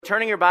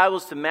turning your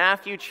Bibles to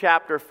Matthew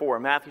chapter 4.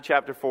 Matthew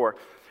chapter 4.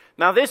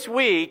 Now this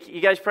week, you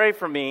guys pray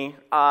for me.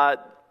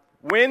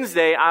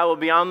 Wednesday, I will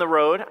be on the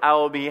road. I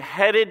will be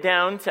headed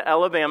down to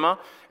Alabama.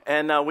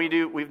 And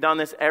we've done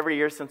this every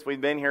year since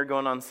we've been here,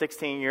 going on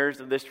 16 years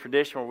of this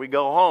tradition where we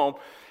go home.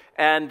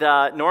 And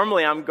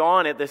normally I'm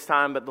gone at this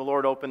time, but the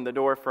Lord opened the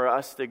door for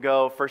us to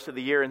go first of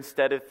the year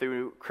instead of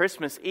through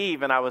Christmas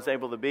Eve, and I was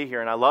able to be here,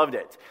 and I loved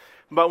it.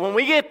 But when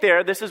we get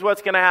there, this is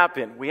what's going to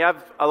happen. We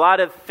have a lot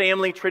of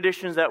family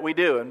traditions that we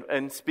do.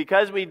 And it's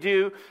because we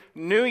do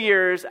New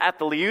Year's at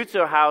the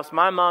Liuzzo house,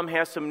 my mom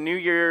has some New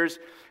Year's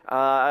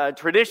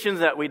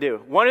traditions that we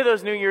do. One of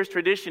those New Year's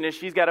traditions is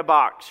she's got a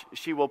box.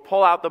 She will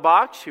pull out the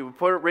box, she will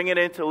bring it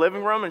into the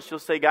living room, and she'll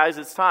say, guys,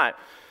 it's time.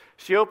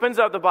 She opens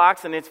up the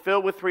box, and it's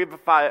filled with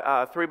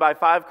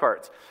 3x5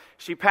 cards.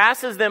 She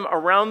passes them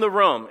around the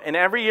room, and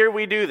every year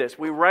we do this.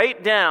 We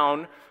write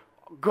down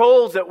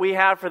goals that we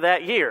have for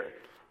that year.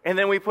 And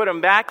then we put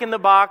them back in the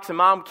box, and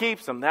Mom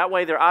keeps them. That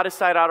way they're out of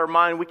sight, out of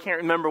mind. We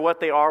can't remember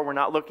what they are. We're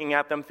not looking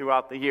at them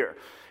throughout the year.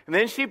 And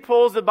then she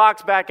pulls the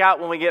box back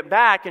out when we get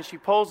back, and she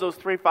pulls those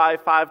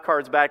 3x5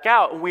 cards back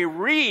out. And we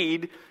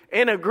read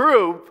in a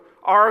group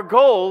our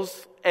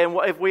goals and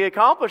if we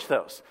accomplish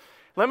those.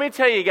 Let me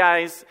tell you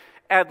guys,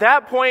 at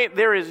that point,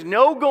 there is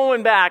no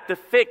going back to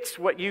fix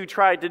what you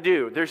tried to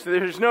do. There's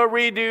no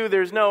redo.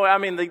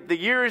 The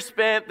year is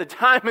spent. The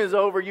time is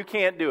over. You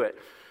can't do it.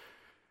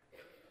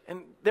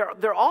 And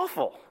they're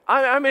awful.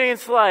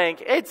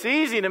 It's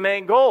easy to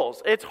make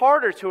goals. It's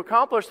harder to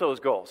accomplish those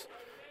goals.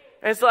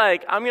 It's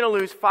like, I'm going to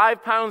lose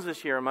 5 pounds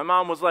this year. And my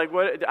mom was like,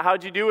 "What?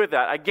 How'd you do with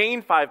that?" "I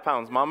gained 5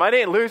 pounds, Mom. I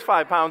didn't lose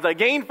 5 pounds. I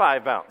gained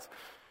 5 pounds.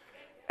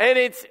 And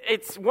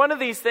it's one of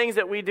these things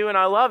that we do, and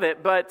I love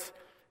it. But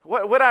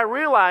what I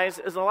realize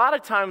is a lot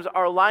of times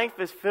our life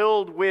is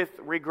filled with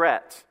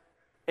regret.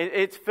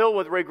 It's filled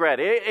with regret.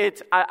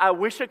 I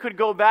wish I could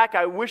go back.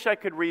 I wish I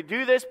could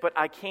redo this, but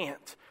I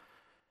can't.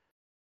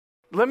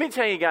 Let me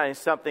tell you guys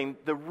something.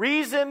 The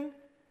reason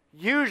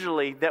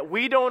usually that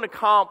we don't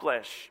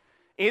accomplish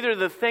either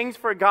the things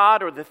for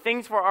God or the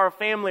things for our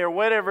family or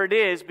whatever it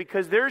is,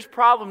 because there's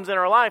problems in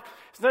our life.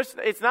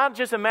 It's not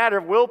just a matter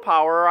of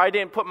willpower, or I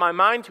didn't put my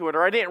mind to it,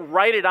 or I didn't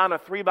write it on a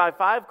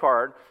 3x5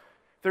 card.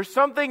 There's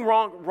something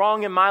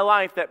wrong in my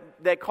life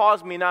that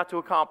caused me not to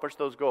accomplish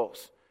those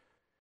goals.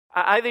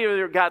 I've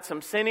either got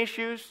some sin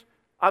issues,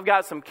 I've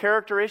got some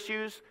character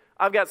issues,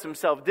 I've got some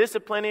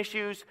self-discipline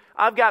issues.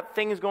 I've got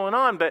things going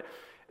on. But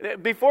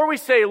before we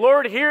say,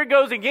 Lord, here it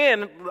goes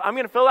again, I'm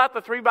going to fill out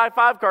the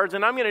 3x5 cards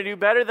and I'm going to do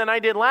better than I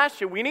did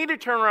last year, we need to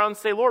turn around and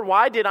say, Lord,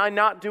 why did I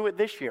not do it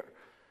this year?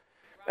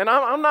 And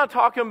I'm not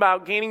talking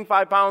about gaining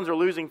 5 pounds or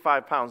losing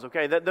 5 pounds,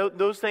 okay?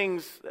 Those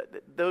things,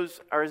 those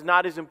are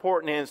not as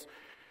important as,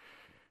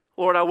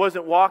 Lord, I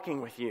wasn't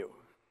walking with you.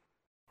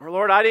 Or,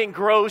 Lord, I didn't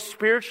grow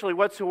spiritually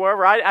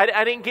whatsoever.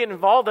 I didn't get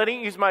involved. I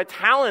didn't use my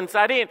talents.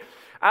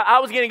 I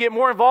was going to get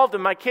more involved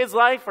in my kid's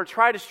life or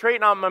try to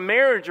straighten out my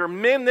marriage or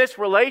mend this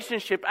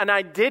relationship, and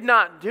I did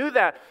not do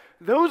that.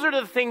 Those are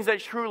the things that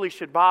truly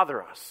should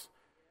bother us.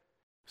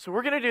 So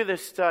we're going to do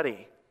this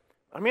study.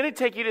 I'm going to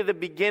take you to the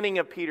beginning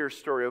of Peter's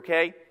story,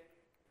 okay?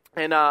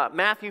 And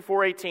Matthew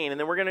 4:18, and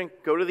then we're going to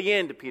go to the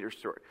end of Peter's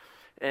story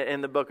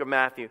in the book of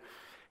Matthew.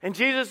 And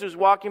Jesus was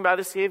walking by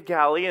the Sea of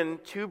Galilee,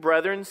 and 2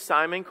 brethren,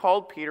 Simon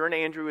called Peter and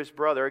Andrew his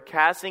brother,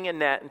 casting a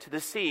net into the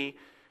sea,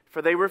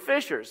 for they were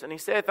fishers. And he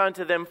saith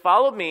unto them,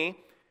 Follow me,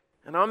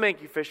 and I'll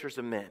make you fishers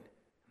of men. And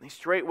they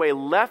straightway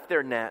left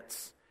their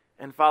nets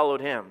and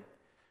followed him.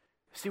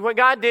 See, what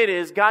God did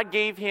is God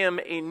gave him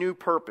a new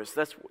purpose.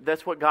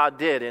 That's what God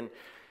did. And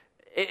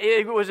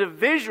it was a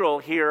visual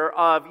here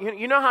of,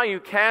 you know how you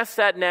cast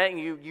that net and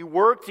you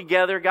work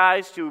together,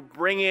 guys, to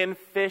bring in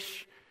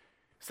fish.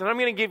 He said, I'm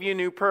going to give you a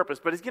new purpose.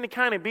 But it's going to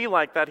kind of be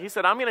like that. He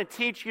said, I'm going to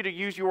teach you to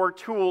use your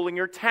tool and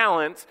your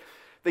talents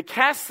to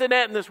cast the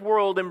net in this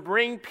world and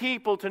bring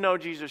people to know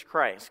Jesus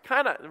Christ.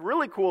 Kind of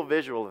really cool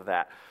visual of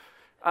that.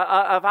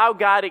 Of how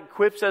God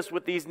equips us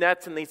with these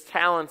nets and these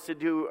talents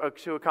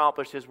to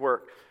accomplish His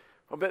work.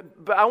 But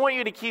I want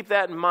you to keep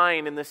that in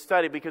mind in this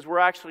study, because we're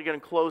actually going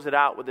to close it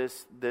out with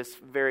this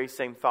very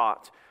same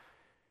thought.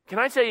 Can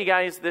I tell you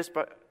guys this?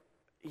 But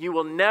you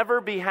will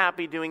never be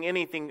happy doing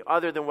anything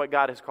other than what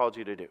God has called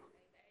you to do.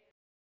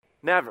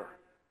 Never.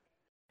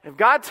 If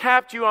God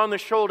tapped you on the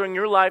shoulder in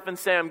your life and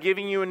said, I'm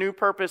giving you a new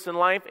purpose in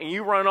life, and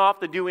you run off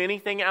to do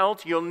anything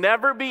else, you'll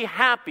never be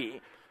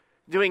happy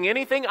doing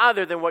anything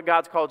other than what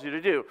God's called you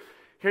to do.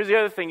 Here's the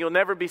other thing. You'll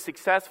never be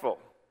successful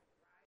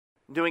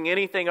doing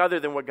anything other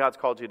than what God's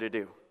called you to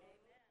do.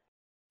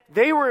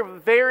 They were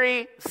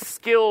very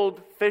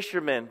skilled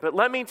fishermen. But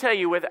let me tell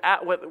you,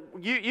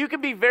 you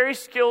can be very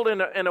skilled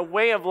in a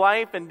way of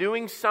life and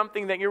doing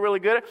something that you're really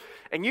good at,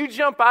 and you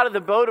jump out of the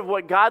boat of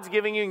what God's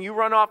giving you and you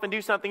run off and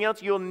do something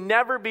else, you'll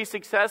never be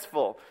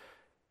successful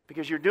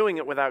because you're doing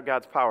it without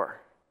God's power.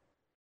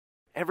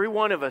 Every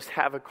one of us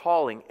have a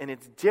calling, and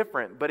it's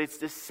different, but it's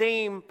the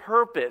same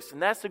purpose,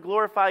 and that's to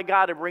glorify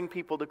God and bring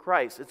people to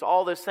Christ. It's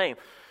all the same.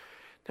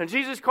 Now,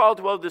 Jesus called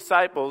 12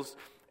 disciples,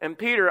 And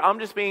Peter, I'm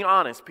just being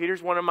honest,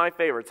 Peter's one of my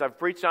favorites. I've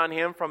preached on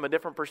him from a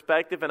different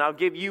perspective, and I'll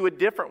give you a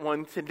different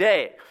one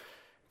today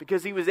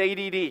because he was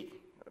ADD.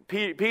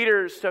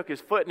 Peter stuck his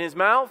foot in his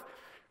mouth.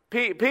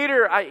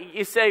 Peter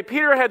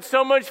had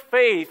so much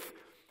faith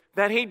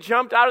that he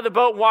jumped out of the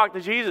boat and walked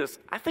to Jesus.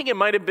 I think it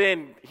might have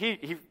been, he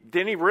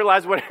didn't even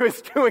realize what he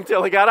was doing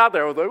until he got out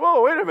there. I was like,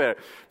 whoa, wait a minute.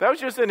 That was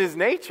just in his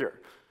nature.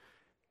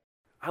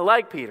 I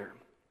like Peter.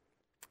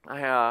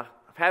 I've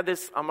had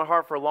this on my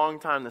heart for a long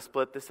time to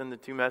split this into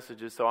 2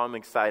 messages, so I'm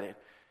excited.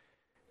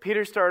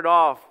 Peter started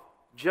off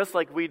just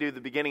like we do at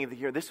the beginning of the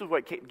year. This is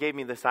what gave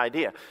me this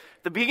idea.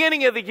 The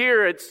beginning of the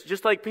year, it's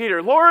just like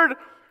Peter. Lord,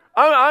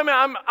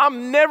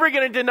 I'm never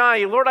going to deny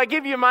you. Lord, I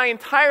give you my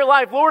entire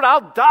life. Lord,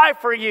 I'll die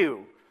for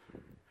you.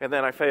 And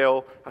then I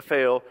fail.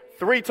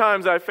 3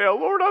 times I fail.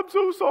 Lord, I'm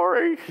so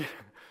sorry.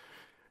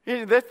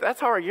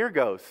 That's how our year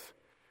goes.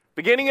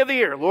 Beginning of the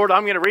year, Lord,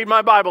 I'm going to read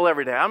my Bible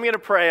every day. I'm going to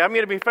pray. I'm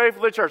going to be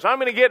faithful to church. I'm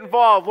going to get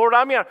involved. Lord,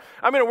 I'm going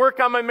to work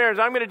on my marriage.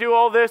 I'm going to do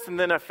all this. And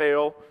then I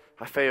fail.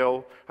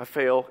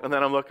 And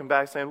then I'm looking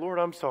back saying, Lord,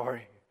 I'm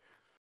sorry.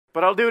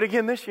 But I'll do it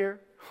again this year.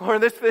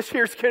 Lord, this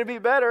year's going to be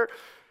better.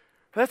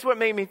 That's what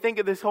made me think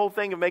of this whole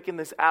thing of making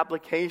this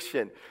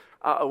application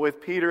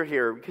with Peter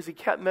here, because he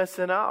kept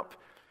messing up.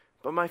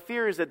 But my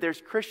fear is that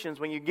there's Christians,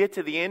 when you get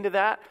to the end of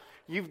that,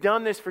 you've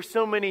done this for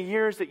so many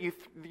years that you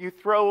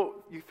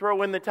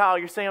throw in the towel.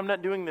 You're saying, I'm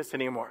not doing this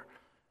anymore.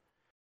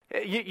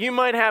 You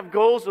might have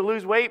goals to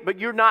lose weight, but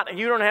you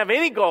don't have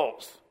any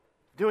goals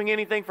doing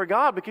anything for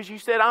God because you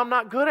said, I'm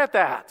not good at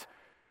that.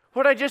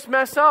 Lord, I just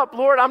mess up.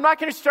 Lord, I'm not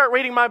going to start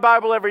reading my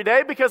Bible every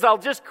day because I'll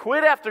just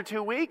quit after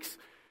 2 weeks.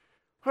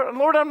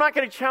 Lord, I'm not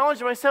going to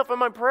challenge myself in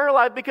my prayer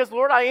life because,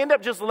 Lord, I end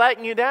up just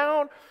letting you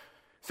down.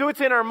 So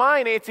it's in our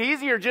mind. It's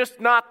easier just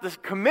not to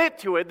commit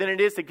to it than it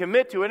is to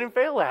commit to it and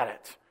fail at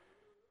it.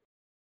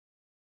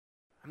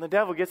 And the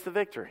devil gets the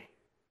victory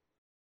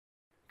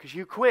because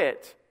you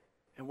quit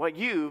in what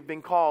you've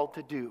been called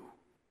to do.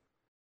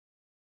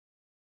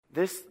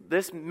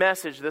 This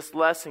message, this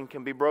lesson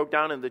can be broke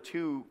down into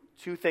two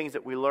things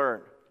that we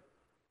learn.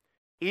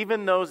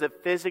 Even those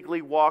that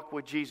physically walked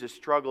with Jesus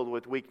struggled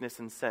with weakness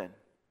and sin.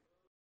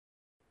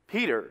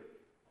 Peter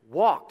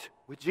walked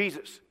with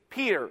Jesus.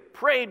 Peter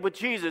prayed with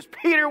Jesus.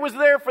 Peter was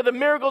there for the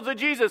miracles of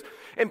Jesus.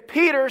 And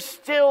Peter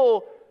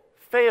still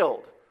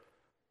failed.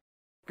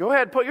 Go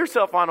ahead, put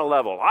yourself on a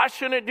level. I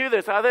shouldn't do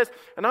this.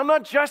 And I'm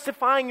not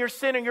justifying your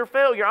sin and your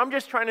failure. I'm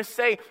just trying to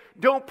say,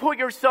 don't put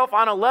yourself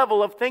on a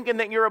level of thinking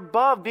that you're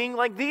above being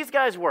like these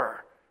guys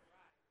were.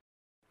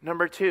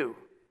 Number 2,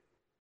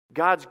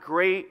 God's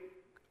great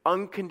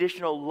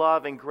unconditional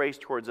love and grace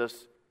towards us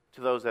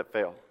to those that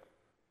fail.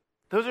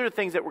 Those are the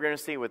things that we're going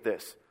to see with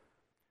this.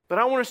 But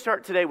I want to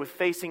start today with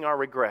facing our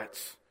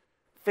regrets,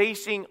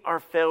 facing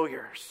our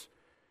failures.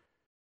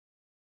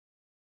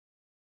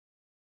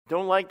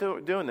 Don't like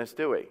doing this,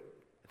 do we?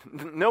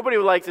 Nobody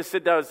would like to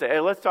sit down and say, hey,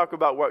 let's talk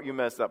about what you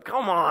messed up.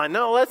 Come on,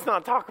 no, let's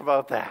not talk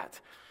about that.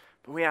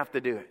 But we have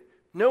to do it.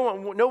 No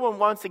one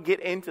wants to get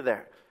into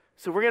there.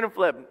 So we're going to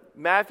flip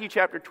Matthew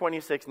chapter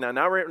 26 now.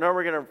 Now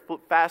we're going to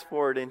fast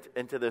forward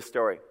into this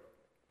story.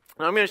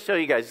 And I'm going to show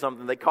you guys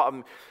something. They call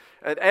them.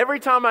 Every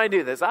time I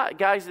do this,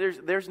 guys,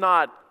 there's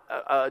not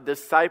a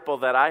disciple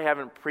that I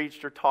haven't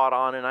preached or taught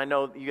on, and I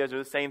know you guys are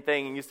the same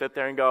thing, and you sit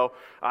there and go,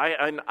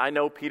 I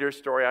know Peter's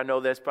story, I know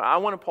this, but I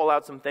want to pull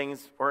out some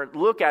things or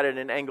look at it in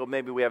an angle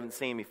maybe we haven't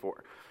seen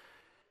before.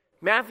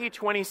 Matthew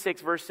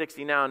 26, verse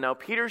 60 now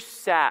Peter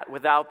sat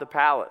without the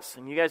palace,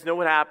 and you guys know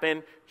what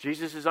happened.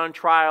 Jesus is on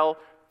trial.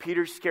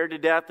 Peter's scared to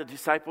death. The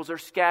disciples are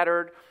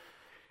scattered.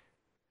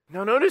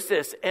 Now notice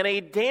this, and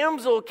a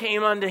damsel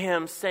came unto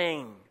him,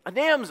 saying, a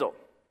damsel,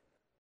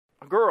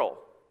 a girl,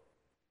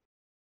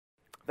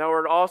 thou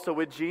art also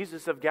with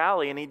Jesus of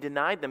Galilee. And he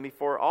denied them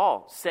before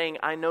all, saying,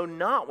 I know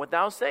not what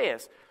thou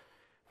sayest.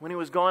 When he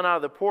was gone out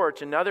of the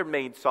porch, another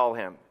maid saw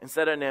him, and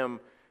said unto him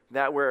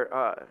that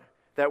were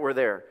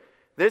there,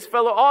 this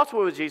fellow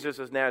also was Jesus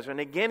of Nazareth. And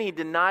again he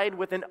denied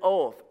with an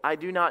oath, I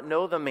do not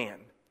know the man.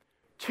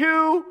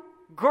 2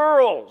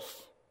 girls.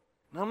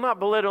 Now, I'm not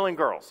belittling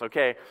girls,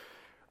 okay?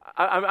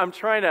 I'm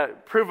trying to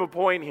prove a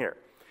point here.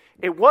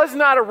 It was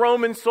not a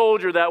Roman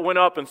soldier that went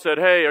up and said,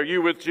 hey, are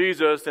you with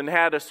Jesus? And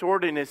had a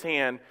sword in his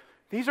hand.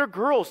 These are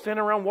girls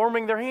standing around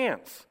warming their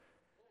hands.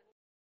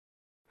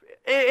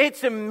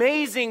 It's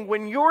amazing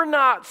when you're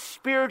not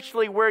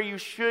spiritually where you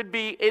should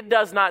be, it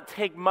does not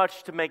take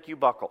much to make you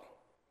buckle.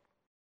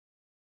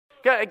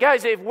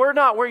 Guys, if we're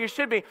not where you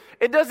should be,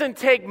 it doesn't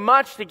take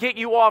much to get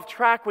you off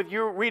track with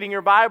you reading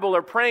your Bible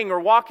or praying or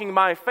walking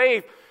by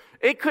faith.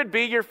 It could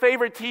be your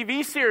favorite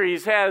TV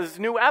series has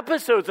new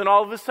episodes and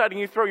all of a sudden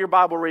you throw your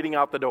Bible reading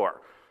out the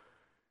door.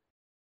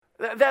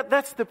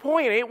 That's the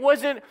point. It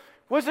wasn't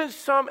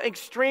some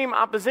extreme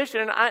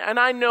opposition. And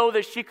I know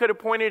that she could have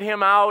pointed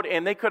him out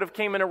and they could have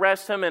came and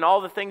arrested him and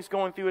all the things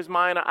going through his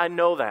mind. I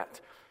know that.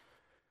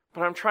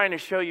 But I'm trying to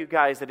show you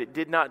guys that it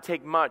did not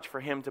take much for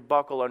him to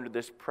buckle under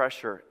this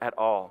pressure at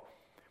all.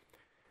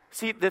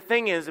 See, the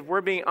thing is, if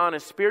we're being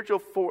honest, spiritual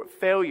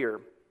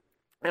failure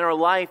in our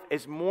life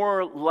is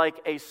more like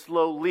a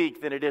slow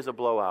leak than it is a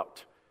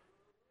blowout.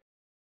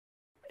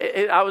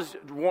 I was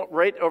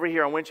right over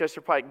here on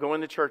Winchester Pike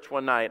going to church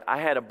one night. I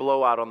had a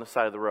blowout on the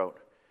side of the road.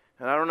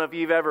 And I don't know if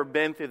you've ever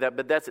been through that,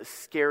 but that's a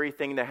scary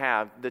thing to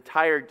have. The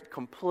tire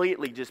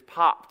completely just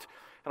popped.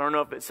 I don't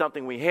know if it's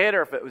something we hit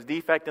or if it was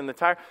defect in the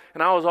tire.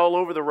 And I was all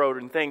over the road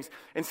and things.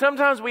 And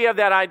sometimes we have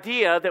that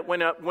idea that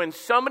when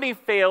somebody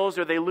fails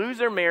or they lose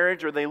their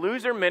marriage or they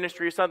lose their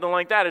ministry or something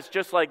like that, it's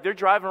just like they're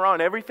driving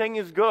around, everything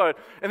is good,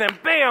 and then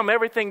bam,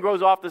 everything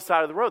goes off the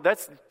side of the road.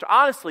 That's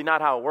honestly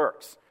not how it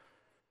works.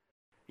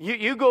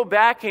 You go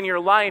back in your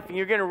life and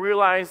you're going to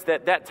realize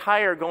that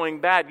tire going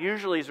bad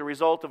usually is a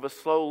result of a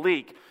slow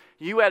leak.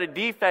 You had a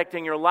defect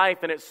in your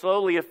life and it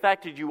slowly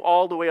affected you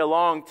all the way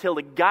along till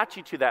it got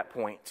you to that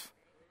point.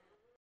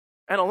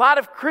 And a lot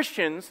of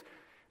Christians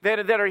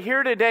that are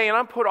here today, and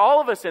I'm put all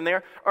of us in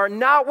there, are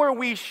not where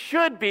we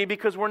should be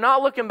because we're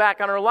not looking back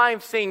on our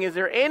life saying, is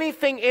there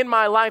anything in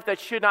my life that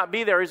should not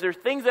be there? Is there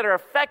things that are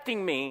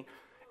affecting me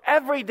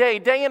every day,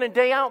 day in and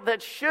day out,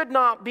 that should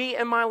not be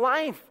in my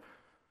life?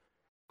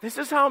 This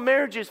is how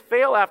marriages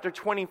fail after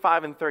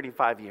 25 and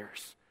 35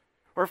 years.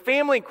 Or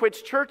family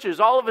quits churches.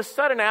 All of a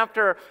sudden,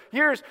 after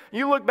years,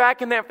 you look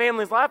back in that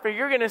family's life, and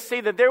you're going to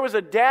see that there was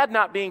a dad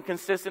not being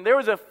consistent. There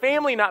was a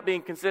family not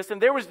being consistent.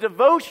 There was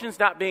devotions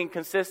not being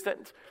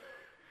consistent.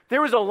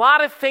 There was a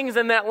lot of things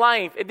in that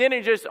life. It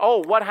didn't just,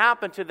 what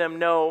happened to them?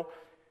 No,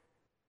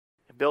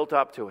 it built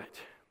up to it.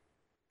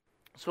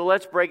 So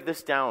let's break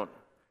this down.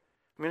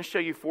 I'm going to show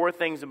you 4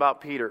 things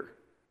about Peter.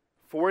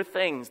 4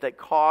 things that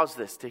caused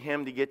this to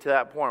him to get to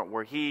that point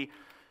where he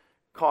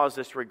caused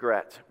this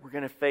regret. We're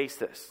going to face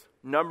this.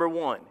 Number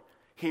 1,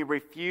 he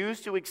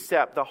refused to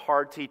accept the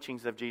hard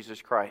teachings of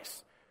Jesus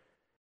Christ.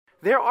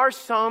 There are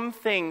some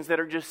things that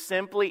are just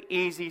simply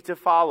easy to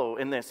follow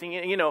in this.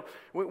 And,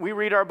 we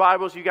read our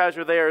Bibles, you guys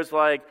are there, it's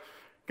like,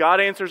 God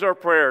answers our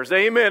prayers.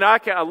 Amen.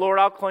 Lord,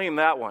 I'll claim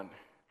that one.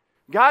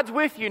 God's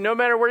with you no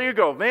matter where you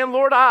go. Man,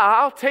 Lord,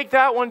 I'll take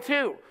that one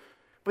too.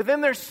 But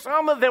then there's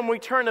some of them we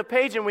turn the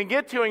page and we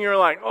get to and you're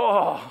like,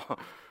 I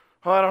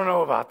don't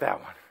know about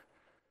that one.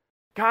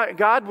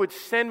 God would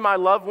send my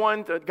loved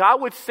one,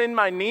 God would send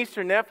my niece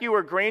or nephew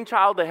or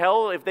grandchild to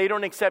hell if they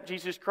don't accept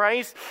Jesus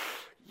Christ.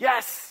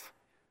 Yes.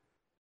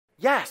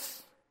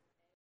 Yes.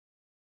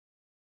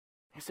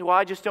 You say, well,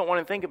 I just don't want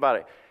to think about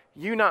it.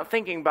 You not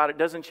thinking about it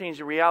doesn't change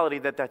the reality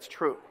that that's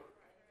true.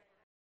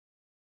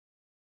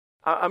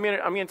 I'm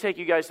going to take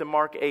you guys to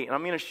Mark 8, and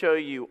I'm going to show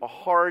you a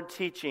hard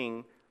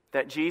teaching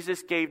that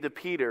Jesus gave to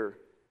Peter,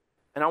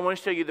 and I want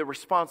to show you the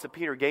response that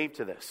Peter gave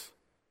to this.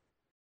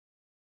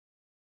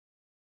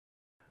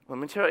 Let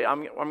me tell you,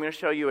 I'm going to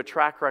show you a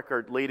track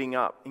record leading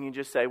up. And you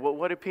just say, well,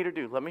 what did Peter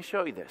do? Let me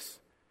show you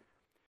this.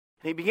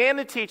 And he began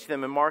to teach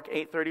them in Mark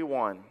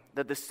 8:31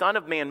 that the Son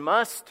of Man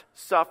must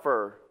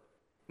suffer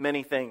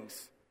many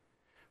things.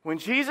 When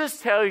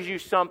Jesus tells you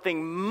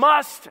something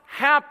must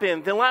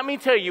happen, then let me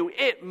tell you,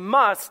 it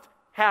must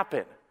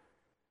happen.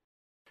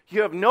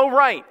 You have no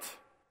right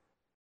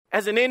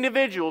as an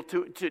individual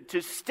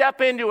to step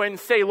into it and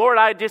say, Lord,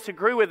 I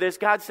disagree with this.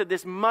 God said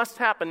this must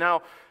happen.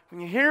 Now, when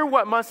you hear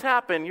what must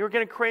happen, you're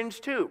going to cringe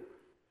too.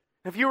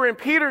 If you were in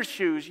Peter's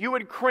shoes, you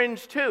would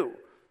cringe too.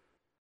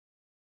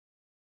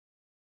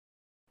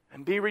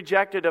 And be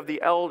rejected of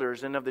the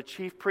elders and of the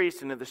chief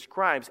priests and of the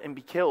scribes and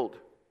be killed.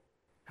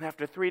 And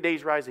after 3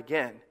 days rise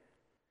again.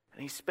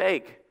 And he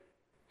spake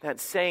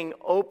that saying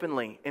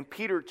openly. And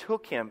Peter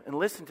took him, and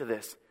listen to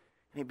this,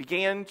 and he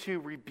began to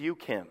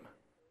rebuke him.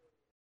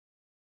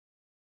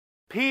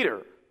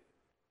 Peter,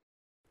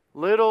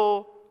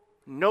 little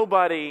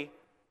nobody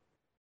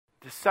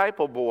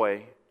disciple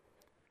boy,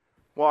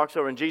 walks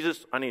over and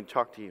Jesus, I need to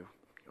talk to you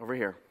over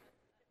here.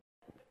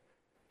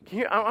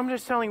 I'm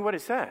just telling you what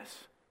it says.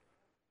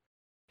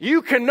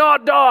 You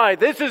cannot die.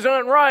 This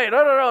isn't right.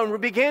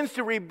 And begins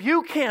to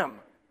rebuke him.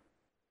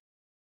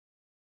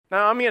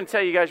 Now, I'm going to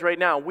tell you guys right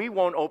now, we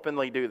won't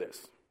openly do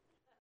this.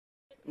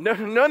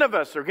 None of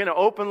us are going to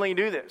openly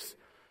do this.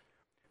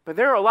 But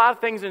there are a lot of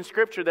things in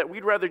Scripture that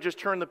we'd rather just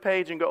turn the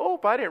page and go,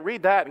 I didn't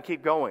read that, and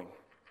keep going.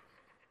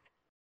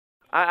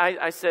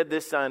 I said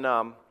this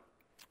on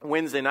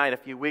Wednesday night a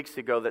few weeks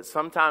ago, that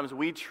sometimes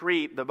we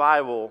treat the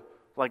Bible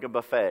like a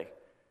buffet.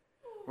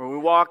 Where we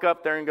walk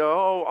up there and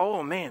go,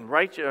 oh man,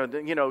 righteous,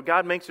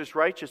 God makes us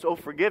righteous. Oh,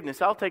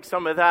 forgiveness, I'll take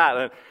some of that.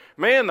 And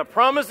man, the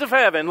promise of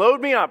heaven, load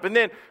me up.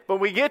 But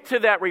we get to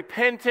that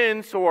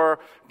repentance or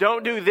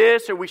don't do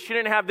this or we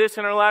shouldn't have this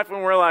in our life,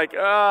 and we're like,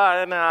 no,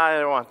 I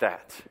don't want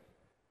that.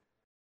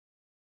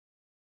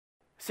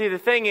 See, the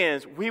thing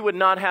is, we would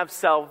not have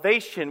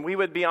salvation. We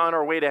would be on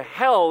our way to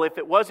hell if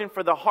it wasn't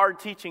for the hard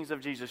teachings of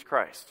Jesus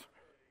Christ.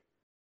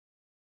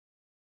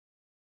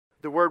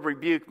 The word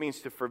rebuke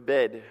means to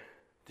forbid,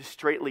 to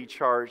straightly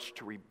charge,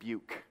 to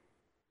rebuke.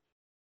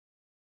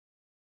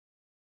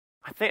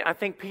 I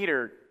think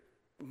Peter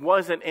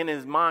wasn't in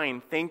his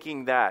mind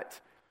thinking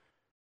that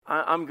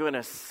I'm going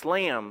to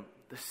slam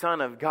the Son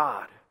of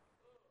God.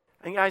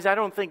 And guys, I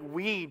don't think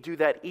we do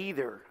that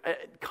either,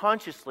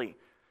 consciously.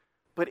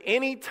 But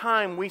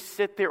anytime we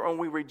sit there and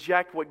we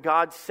reject what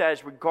God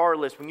says,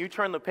 regardless, when you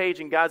turn the page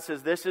and God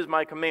says, this is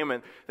my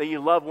commandment, that you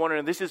love one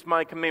another. This is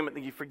my commandment,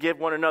 that you forgive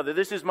one another.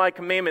 This is my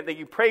commandment, that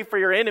you pray for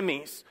your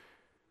enemies.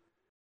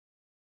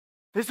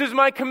 This is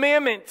my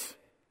commandment,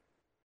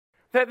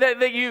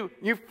 that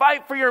you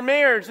fight for your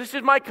marriage. This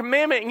is my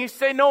commandment. And you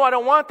say, no, I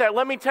don't want that.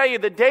 Let me tell you,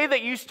 the day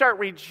that you start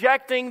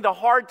rejecting the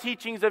hard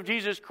teachings of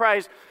Jesus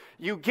Christ,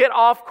 you get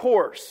off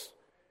course.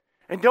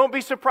 And don't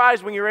be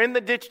surprised when you're in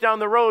the ditch down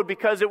the road,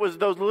 because it was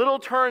those little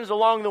turns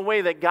along the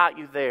way that got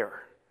you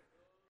there.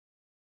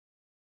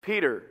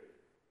 Peter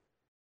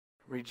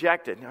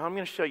rejected. Now I'm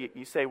going to show you.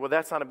 You say, well,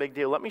 that's not a big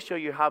deal. Let me show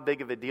you how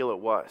big of a deal it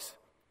was.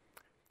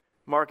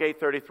 Mark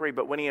 8:33,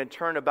 but when he had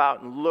turned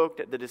about and looked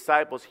at the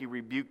disciples, he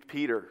rebuked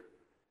Peter.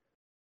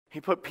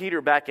 He put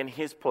Peter back in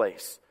his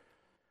place.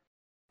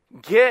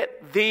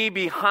 Get thee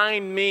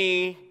behind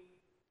me,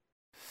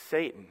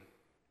 Satan.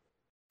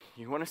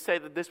 You want to say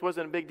that this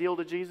wasn't a big deal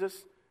to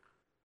Jesus?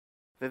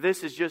 That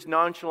this is just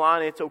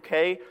nonchalant, it's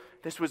okay?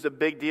 This was a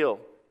big deal.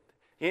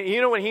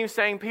 You know what he's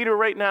saying, Peter,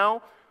 right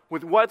now?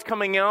 With what's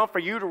coming out, for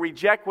you to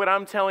reject what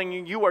I'm telling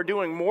you, you are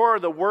doing more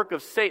of the work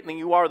of Satan than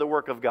you are the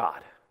work of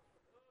God.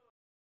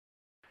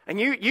 And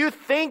you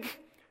think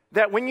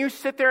that when you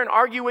sit there and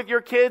argue with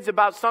your kids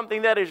about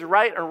something that is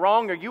right and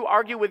wrong, or you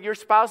argue with your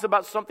spouse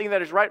about something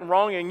that is right and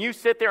wrong, and you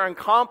sit there and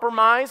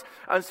compromise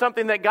on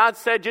something that God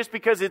said just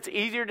because it's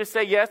easier to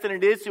say yes than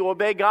it is to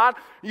obey God,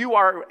 you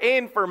are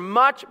in for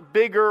much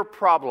bigger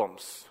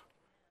problems.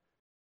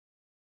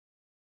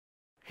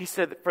 He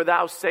said, for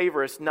thou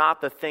savorest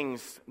not the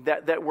things,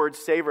 that word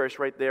savorest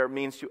right there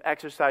means to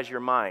exercise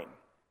your mind.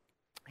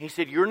 He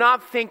said, you're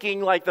not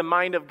thinking like the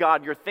mind of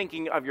God, you're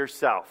thinking of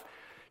yourself.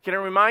 Can I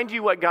remind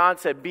you what God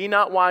said? Be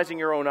not wise in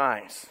your own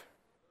eyes.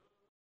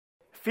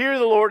 Fear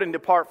the Lord and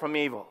depart from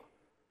evil.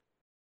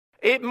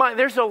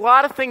 There's a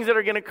lot of things that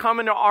are going to come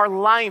into our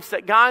lives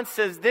that God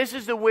says this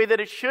is the way that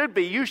it should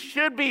be. You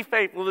should be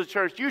faithful to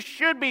church. You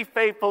should be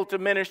faithful to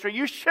ministry.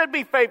 You should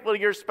be faithful to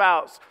your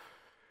spouse.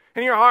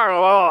 In your heart,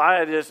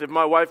 if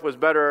my wife was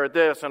better at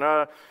this,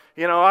 and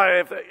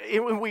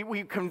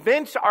we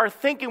convince our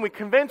thinking, we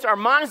convince our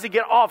minds to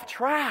get off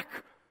track.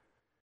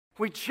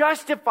 We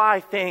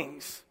justify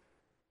things.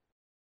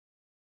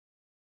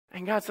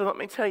 And God said, let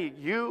me tell you,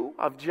 you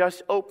have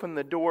just opened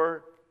the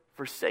door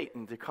for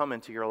Satan to come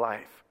into your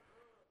life.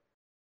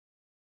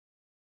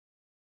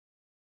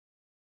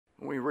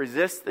 When we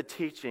resist the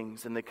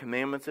teachings and the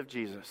commandments of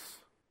Jesus,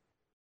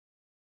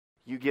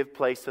 you give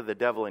place to the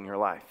devil in your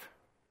life.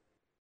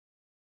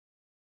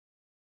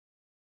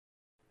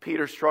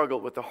 Peter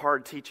struggled with the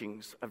hard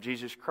teachings of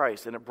Jesus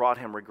Christ, and it brought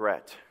him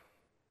regret.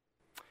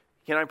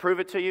 Can I prove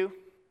it to you?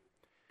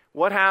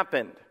 What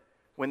happened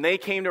when they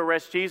came to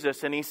arrest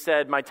Jesus and he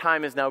said, my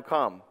time has now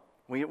come?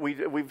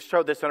 We've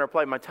showed this on our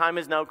play. My time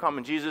has now come,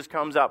 and Jesus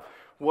comes up.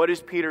 What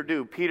does Peter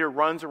do? Peter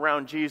runs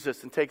around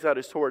Jesus and takes out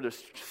his sword to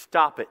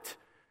stop it.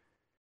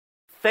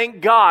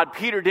 Thank God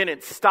Peter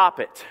didn't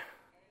stop it.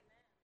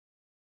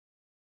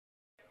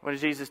 What did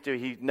Jesus do?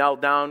 He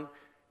knelt down,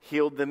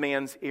 healed the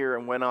man's ear,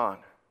 and went on.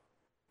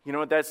 You know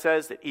what that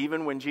says? That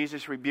even when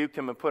Jesus rebuked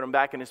him and put him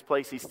back in his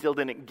place, he still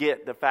didn't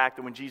get the fact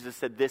that when Jesus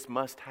said, this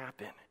must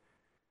happen.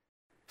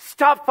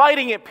 Stop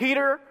fighting it,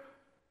 Peter.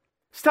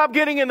 Stop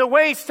getting in the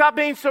way. Stop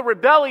being so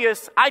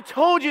rebellious. I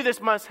told you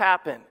this must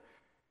happen.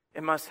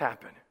 It must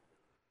happen.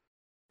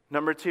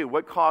 Number 2,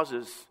 what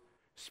causes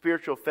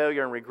spiritual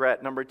failure and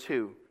regret? Number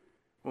 2,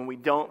 when we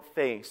don't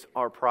face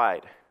our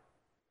pride.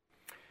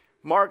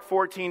 Mark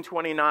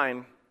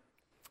 14:29,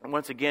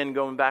 once again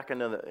going back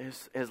into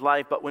his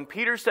life. But when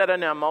Peter said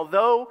unto him,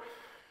 although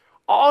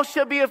all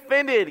shall be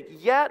offended,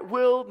 yet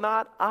will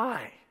not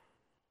I.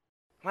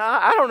 Now,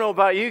 I don't know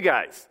about you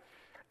guys.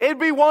 It'd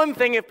be one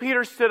thing if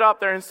Peter stood up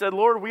there and said,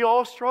 Lord, we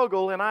all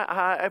struggle, and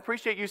I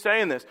appreciate you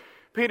saying this.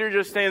 Peter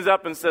just stands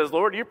up and says,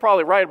 Lord, you're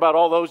probably right about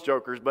all those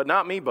jokers, but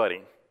not me,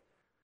 buddy.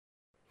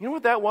 You know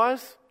what that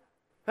was?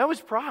 That was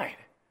pride.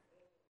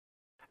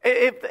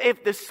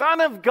 If the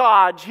Son of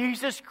God,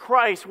 Jesus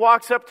Christ,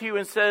 walks up to you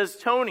and says,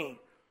 Tony,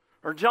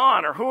 or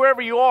John, or whoever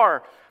you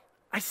are,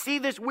 I see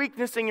this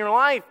weakness in your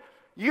life,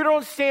 you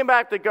don't stand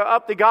back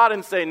up to God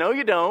and say, no,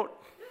 you don't.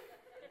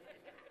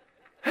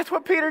 That's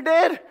what Peter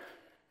did.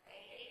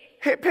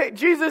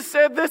 Jesus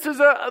said, this is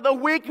a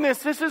weakness.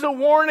 This is a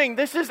warning.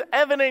 This is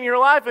evident in your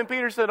life. And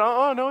Peter said,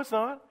 oh, no, it's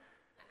not.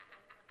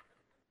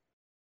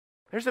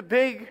 There's a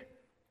big,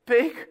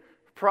 big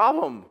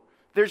problem.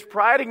 There's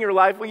pride in your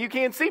life when you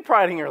can't see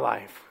pride in your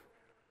life.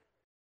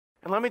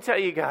 And let me tell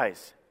you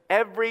guys,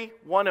 every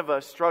one of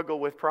us struggle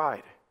with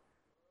pride.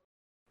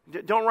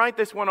 Don't write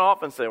this one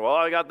off and say, well,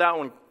 I got that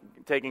one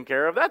taken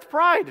care of. That's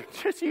pride.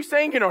 Just you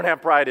saying you don't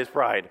have pride is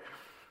pride.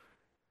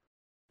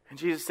 And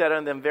Jesus said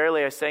unto them,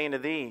 verily I say unto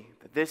thee,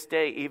 that this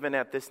day, even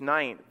at this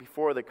night,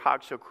 before the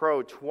cock shall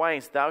crow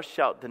twice, thou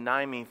shalt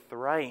deny me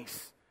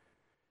thrice.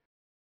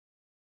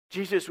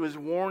 Jesus was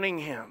warning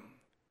him.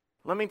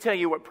 Let me tell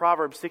you what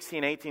Proverbs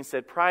 16:18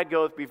 said. Pride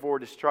goeth before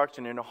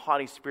destruction, and a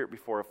haughty spirit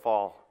before a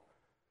fall.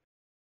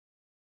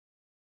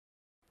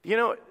 You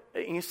know,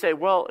 And you say,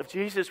 well, if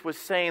Jesus was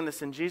saying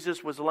this and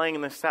Jesus was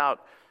laying this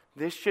out,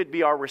 this should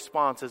be our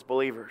response as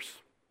believers.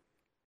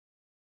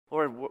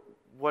 Lord,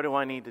 what do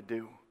I need to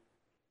do?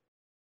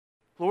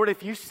 Lord,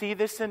 if you see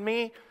this in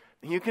me,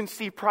 and you can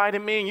see pride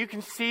in me, and you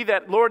can see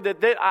that, Lord,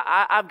 that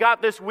I've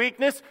got this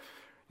weakness.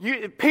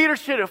 Peter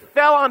should have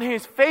fell on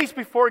his face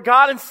before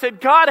God and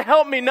said, God,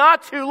 help me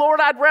not to. Lord,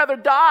 I'd rather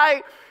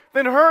die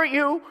than hurt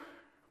you.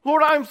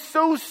 Lord, I'm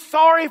so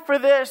sorry for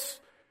this.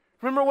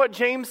 Remember what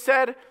James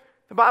said?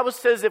 The Bible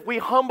says, if we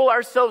humble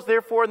ourselves,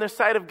 therefore, in the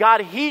sight of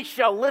God, He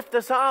shall lift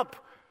us up.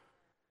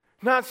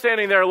 Not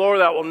standing there,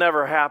 Lord, that will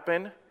never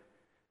happen.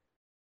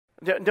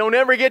 Don't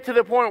ever get to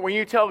the point where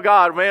you tell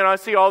God, man, I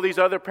see all these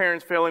other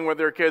parents failing with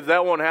their kids.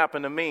 That won't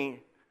happen to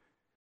me.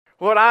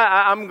 Lord,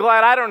 I'm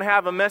glad I don't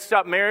have a messed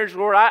up marriage.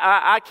 Lord,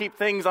 I keep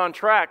things on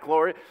track,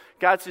 Lord.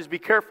 God says, be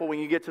careful when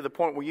you get to the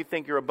point where you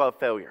think you're above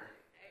failure.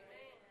 Amen.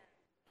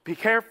 Be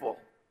careful.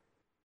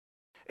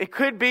 It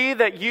could be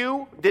that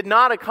you did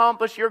not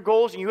accomplish your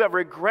goals and you have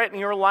regret in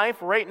your life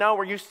right now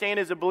where you stand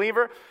as a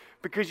believer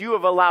because you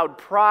have allowed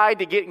pride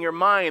to get in your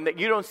mind, that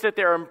you don't sit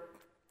there and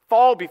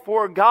fall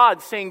before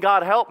God saying,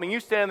 God, help me. You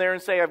stand there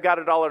and say, I've got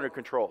it all under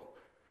control.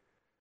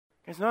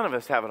 Because none of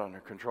us have it under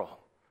control.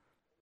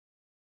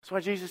 That's why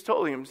Jesus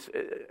told him,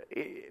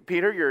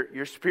 Peter,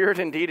 your spirit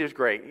indeed is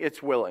great.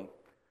 It's willing.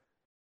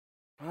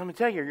 Well, let me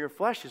tell you, your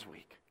flesh is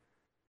weak.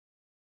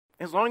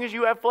 As long as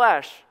you have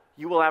flesh,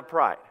 you will have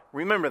pride.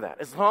 Remember that.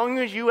 As long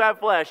as you have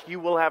flesh, you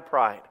will have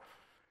pride.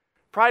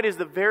 Pride is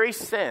the very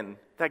sin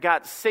that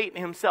got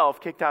Satan himself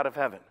kicked out of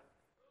heaven.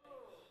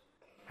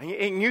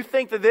 And you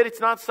think that it's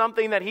not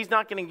something that he's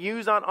not going to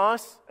use on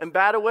us and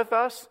battle with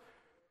us?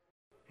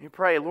 You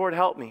pray, Lord,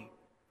 help me.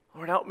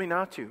 Lord, help me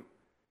not to.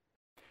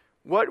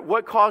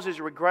 What causes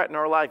regret in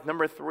our life?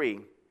 Number 3,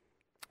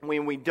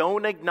 when we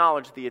don't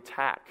acknowledge the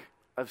attack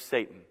of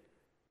Satan.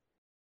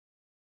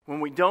 When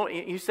we don't,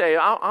 you say,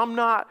 I'm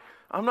not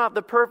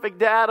the perfect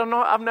dad.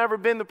 I've never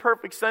been the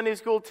perfect Sunday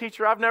school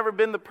teacher. I've never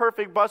been the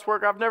perfect bus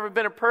worker. I've never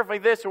been a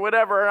perfect this or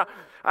whatever.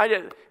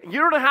 You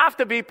don't have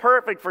to be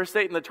perfect for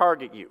Satan to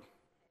target you.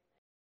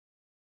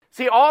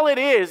 See, all it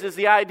is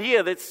the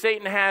idea that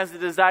Satan has the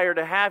desire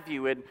to have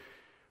you. And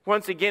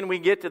once again, we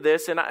get to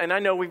this, and I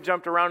know we've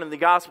jumped around in the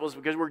Gospels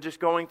because we're just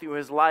going through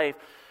his life.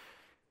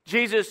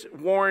 Jesus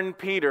warned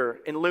Peter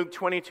in Luke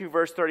 22,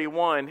 verse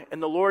 31,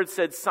 and the Lord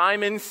said,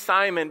 Simon,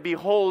 Simon,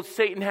 behold,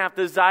 Satan hath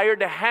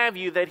desired to have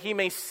you that he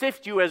may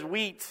sift you as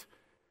wheat.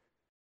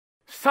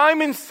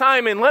 Simon,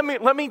 Simon,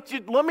 let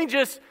me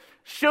just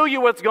show you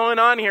what's going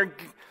on here.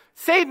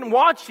 Satan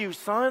wants you,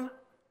 son.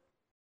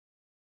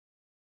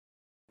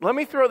 Let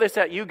me throw this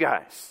at you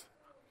guys.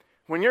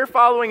 When you're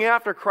following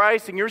after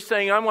Christ and you're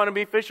saying, I want to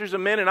be fishers of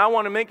men and I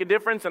want to make a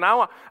difference and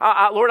Lord,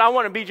 I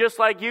want to be just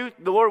like you,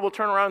 the Lord will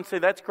turn around and say,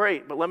 that's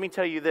great, but let me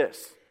tell you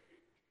this.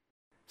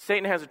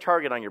 Satan has a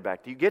target on your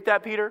back. Do you get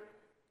that, Peter?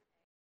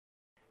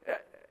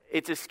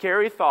 It's a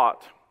scary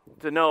thought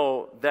to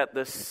know that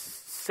the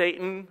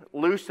Satan,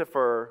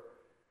 Lucifer,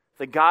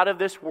 the god of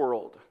this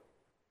world,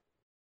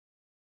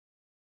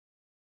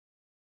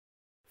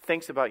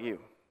 thinks about you.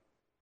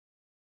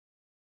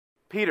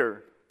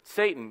 Peter,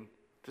 Satan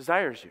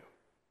desires you.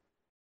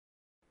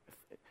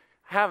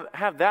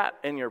 Have that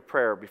in your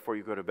prayer before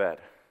you go to bed.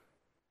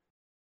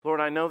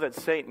 Lord, I know that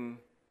Satan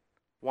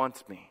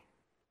wants me.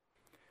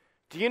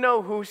 Do you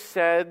know who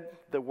said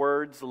the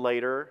words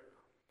later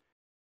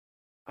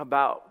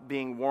about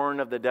being warned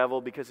of the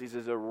devil because he's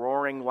a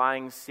roaring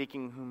lion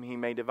seeking whom he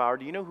may devour?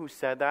 Do you know who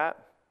said that?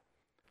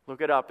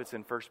 Look it up. It's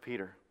in 1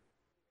 Peter.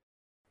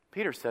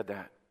 Peter said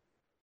that.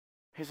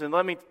 He said,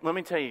 let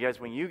me tell you guys,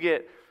 when you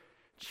get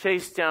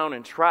chased down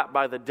and trapped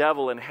by the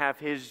devil and have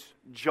his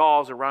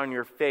jaws around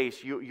your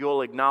face,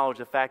 you'll acknowledge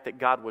the fact that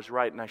God was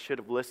right and I should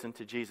have listened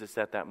to Jesus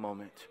at that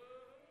moment.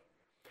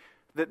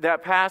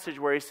 That passage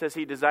where he says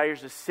he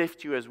desires to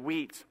sift you as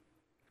wheat,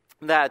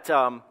 that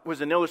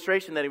was an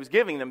illustration that he was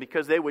giving them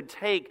because they would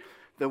take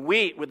the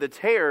wheat with the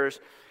tares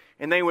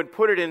and they would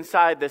put it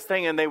inside this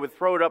thing and they would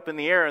throw it up in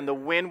the air and the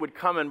wind would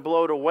come and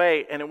blow it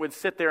away and it would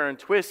sit there and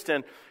twist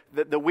and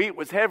the wheat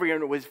was heavier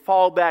and it would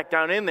fall back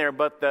down in there,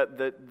 but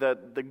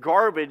the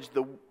garbage,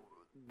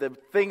 the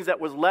things that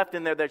was left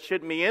in there that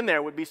shouldn't be in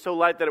there would be so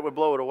light that it would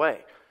blow it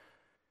away.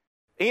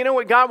 And you know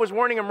what God was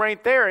warning him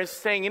right there is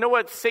saying, you know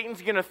what,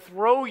 Satan's going to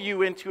throw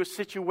you into a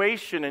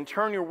situation and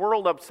turn your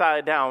world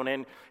upside down,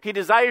 and he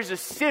desires to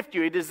sift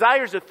you. He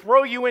desires to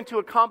throw you into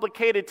a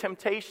complicated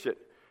temptation.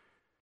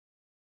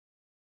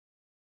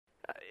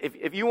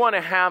 If you want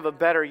to have a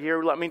better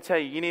year, let me tell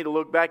you, you need to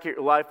look back at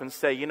your life and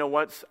say, you know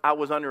what, I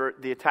was under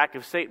the attack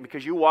of Satan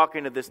because you walk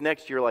into this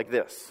next year like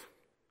this.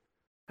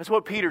 That's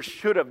what Peter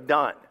should have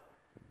done.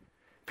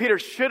 Peter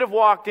should have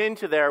walked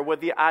into there with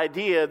the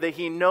idea that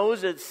he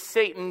knows that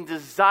Satan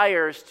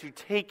desires to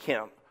take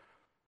him.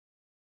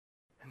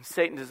 And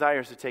Satan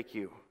desires to take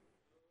you.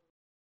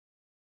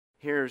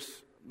 Here's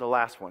the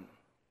last one.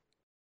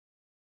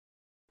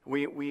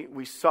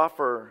 We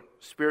suffer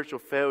spiritual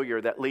failure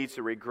that leads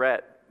to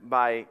regret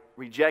by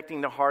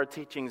rejecting the hard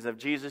teachings of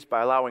Jesus,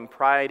 by allowing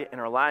pride in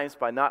our lives,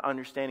 by not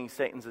understanding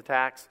Satan's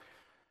attacks.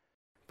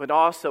 but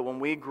also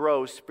when we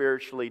grow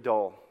spiritually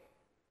dull.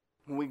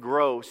 When we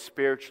grow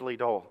spiritually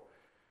dull.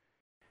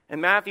 In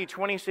Matthew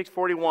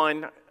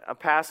 26:41, a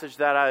passage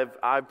that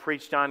I've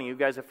preached on, and you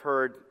guys have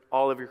heard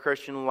all of your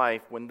Christian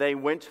life, when they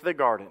went to the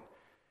garden,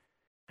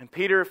 and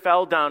Peter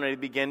fell down and he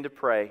began to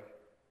pray,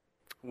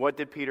 what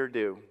did Peter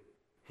do?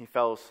 He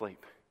fell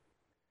asleep.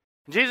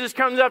 Jesus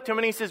comes up to him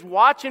and he says,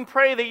 watch and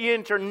pray that ye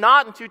enter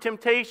not into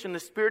temptation.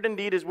 The spirit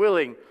indeed is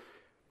willing,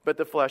 but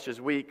the flesh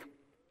is weak.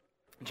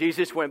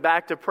 Jesus went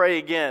back to pray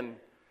again.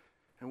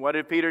 And what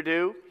did Peter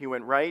do? He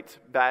went right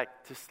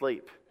back to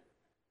sleep.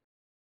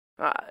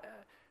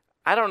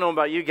 I don't know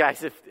about you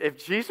guys.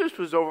 If Jesus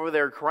was over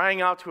there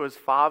crying out to his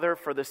Father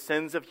for the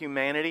sins of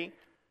humanity,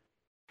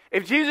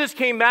 if Jesus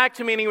came back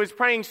to me and he was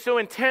praying so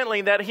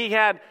intently that he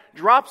had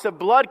drops of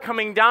blood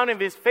coming down of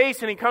his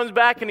face and he comes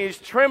back and he's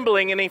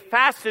trembling and he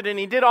fasted and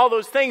he did all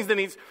those things, then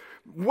he's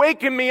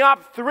waking me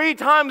up 3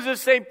 times to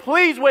say,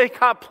 please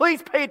wake up,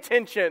 please pay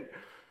attention.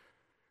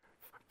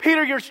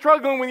 Peter, you're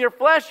struggling with your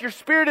flesh. Your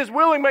spirit is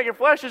willing, but your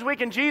flesh is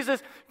weak. And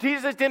Jesus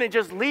didn't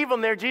just leave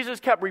him there. Jesus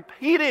kept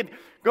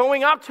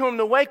going up to him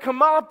to wake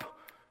him up.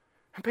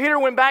 And Peter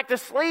went back to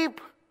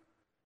sleep.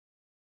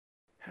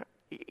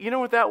 You know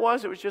what that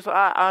was? It was just,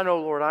 I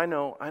know, Lord, I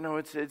know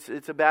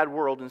it's a bad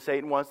world and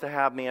Satan wants to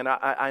have me. And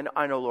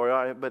I know,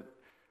 Lord, but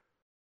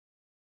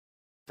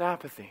it's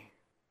apathy.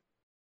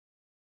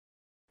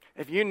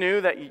 If you knew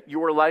that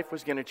your life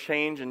was going to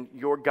change and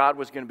your God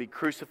was going to be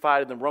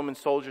crucified and the Roman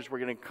soldiers were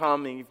going to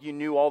come, and if you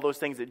knew all those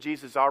things that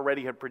Jesus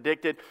already had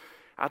predicted,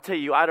 I'll tell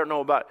you, I don't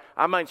know about,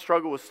 I might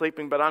struggle with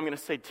sleeping, but I'm going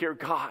to say, dear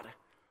God,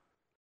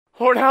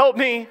 Lord, help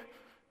me.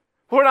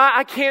 Lord,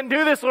 I can't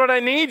do this. Lord,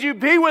 I need you.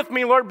 Be with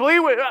me, Lord.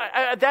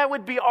 That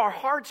would be our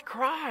heart's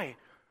cry.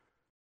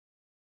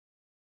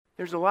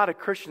 There's a lot of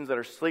Christians that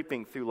are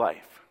sleeping through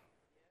life.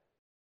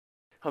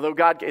 Although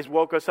God has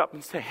woke us up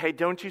and say, hey,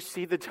 don't you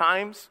see the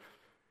times?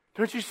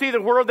 Don't you see the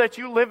world that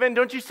you live in?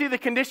 Don't you see the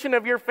condition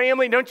of your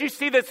family? Don't you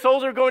see that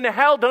souls are going to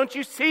hell? Don't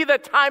you see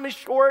that time is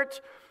short?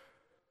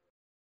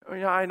 Oh,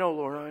 yeah, I know,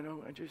 Lord. I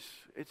know.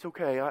 It's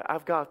okay.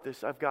 I've got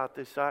this.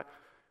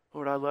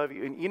 Lord, I love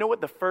you. And you know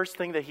what the first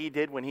thing that he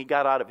did when he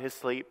got out of his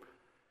sleep?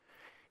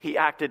 He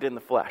acted in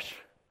the flesh.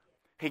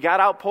 He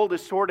got out, pulled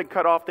his sword, and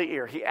cut off the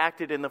ear. He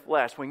acted in the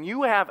flesh. When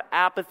you have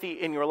apathy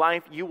in your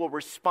life, you will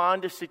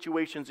respond to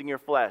situations in your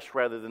flesh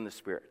rather than the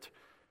Spirit.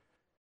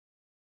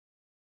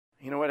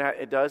 You know what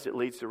it does? It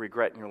leads to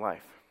regret in your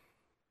life.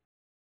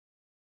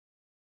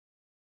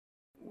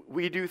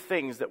 We do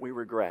things that we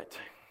regret.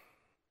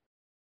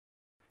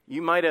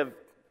 You might have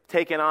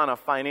taken on a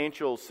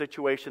financial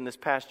situation this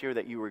past year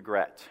that you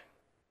regret.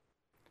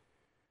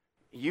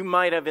 You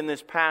might have in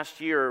this past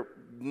year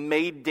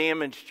made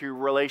damage to your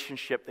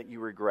relationship that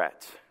you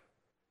regret.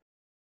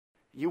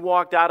 You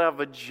walked out of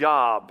a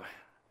job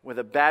with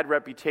a bad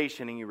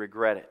reputation and you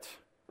regret it.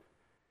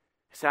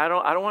 So I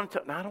don't want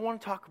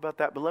to talk about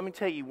that, but let me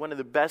tell you, one of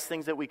the best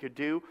things that we could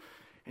do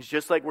is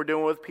just like we're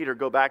doing with Peter,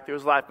 go back through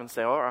his life and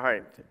say, all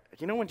right,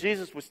 you know when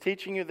Jesus was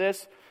teaching you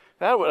this,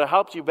 that would have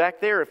helped you back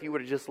there if you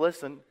would have just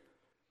listened.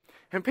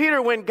 And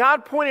Peter, when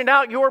God pointed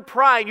out your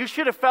pride, you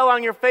should have fell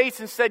on your face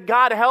and said,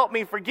 God, help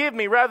me, forgive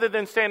me, rather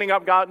than standing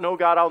up, God,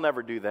 I'll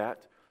never do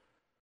that.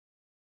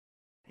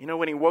 You know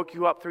when he woke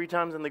you up 3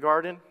 times in the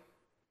garden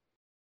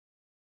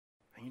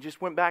and you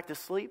just went back to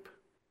sleep?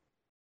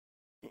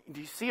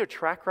 Do you see a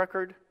track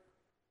record?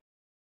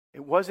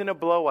 It wasn't a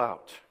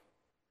blowout.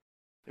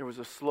 There was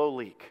a slow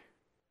leak.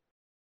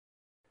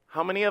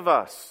 How many of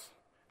us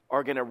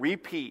are going to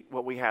repeat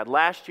what we had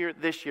last year,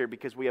 this year,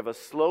 because we have a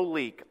slow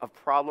leak of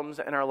problems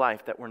in our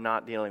life that we're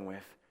not dealing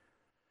with?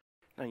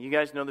 Now, you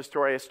guys know the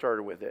story. I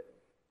started with it.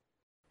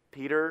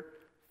 Peter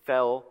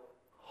fell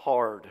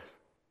hard.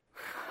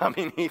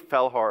 He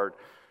fell hard.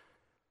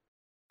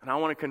 And I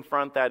want to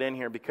confront that in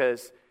here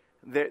because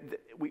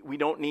we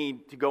don't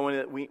need to go into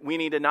it. We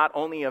need to not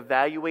only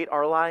evaluate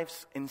our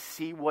lives and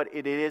see what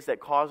it is that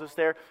caused us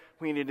there,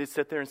 we need to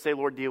sit there and say,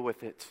 Lord, deal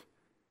with it.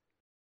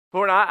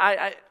 Lord,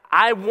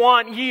 I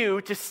want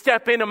you to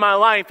step into my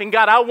life. And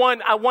God, I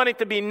want it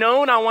to be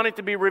known. I want it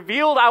to be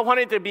revealed. I want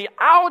it to be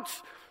out.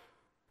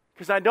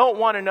 Because I don't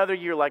want another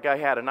year like I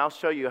had. And I'll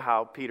show you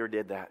how Peter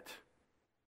did that.